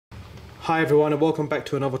Hi everyone and welcome back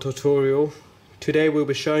to another tutorial. Today we'll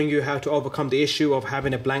be showing you how to overcome the issue of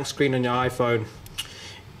having a blank screen on your iPhone.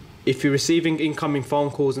 If you're receiving incoming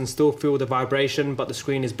phone calls and still feel the vibration but the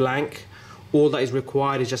screen is blank, all that is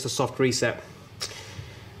required is just a soft reset.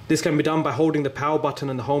 This can be done by holding the power button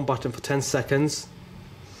and the home button for 10 seconds.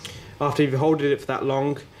 After you've held it for that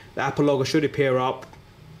long, the Apple logo should appear up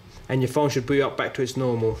and your phone should boot up back to its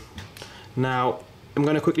normal. Now I'm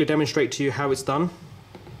going to quickly demonstrate to you how it's done.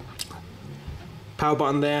 Power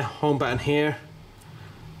button there, home button here.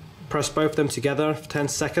 Press both of them together for 10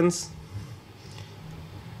 seconds.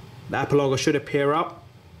 The Apple logo should appear up.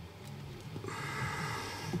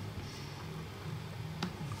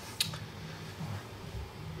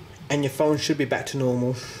 And your phone should be back to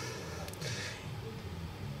normal.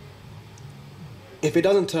 If it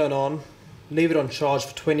doesn't turn on, leave it on charge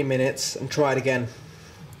for 20 minutes and try it again.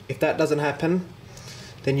 If that doesn't happen,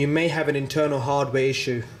 then you may have an internal hardware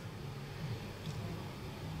issue.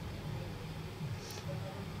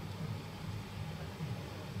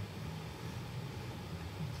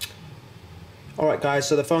 Alright guys,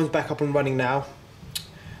 so the phone's back up and running now.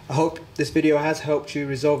 I hope this video has helped you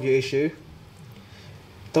resolve your issue.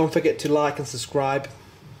 Don't forget to like and subscribe.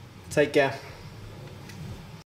 Take care.